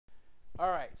All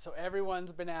right, so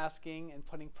everyone's been asking and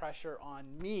putting pressure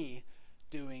on me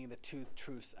doing the two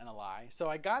truths and a lie. So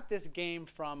I got this game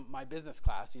from my business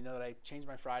class. You know that I changed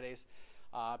my Fridays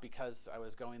because I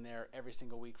was going there every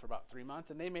single week for about 3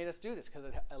 months, and they made us do this because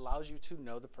it allows you to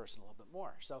know the person a little bit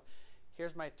more. So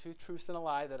here's my two truths and a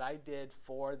lie that I did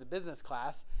for the business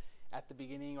class at the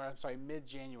beginning, or I'm sorry,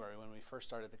 mid-January when we first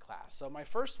started the class. So my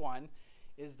first one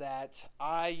is that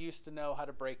I used to know how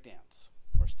to break dance,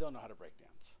 or still know how to break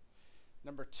dance.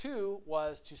 Number two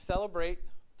was to celebrate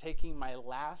taking my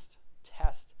last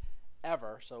test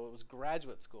ever. So it was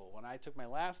graduate school. When I took my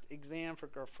last exam for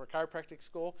chiropractic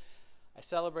school, I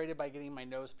celebrated by getting my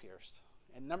nose pierced.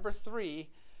 And number three,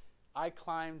 I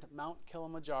climbed Mount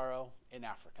Kilimanjaro in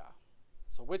Africa.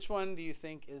 So which one do you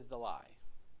think is the lie?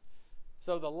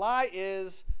 So the lie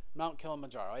is Mount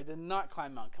Kilimanjaro. I did not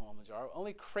climb Mount Kilimanjaro.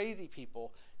 Only crazy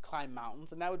people climb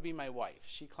mountains, and that would be my wife.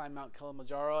 She climbed Mount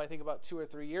Kilimanjaro, I think about 2 or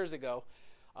 3 years ago,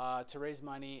 to raise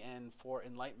money and for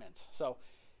enlightenment. So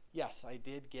yes, I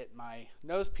did get my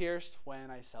nose pierced when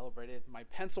I celebrated my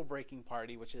pencil breaking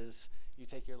party, which is you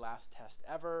take your last test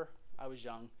ever. I was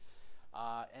young.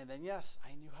 And then yes,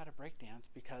 I knew how to break dance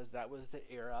because that was the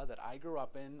era that I grew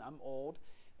up in. I'm old,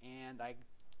 and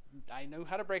I know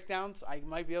how to break dance. I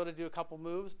might be able to do a couple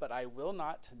moves, but I will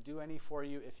not do any for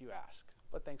you if you ask.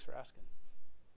 But thanks for asking.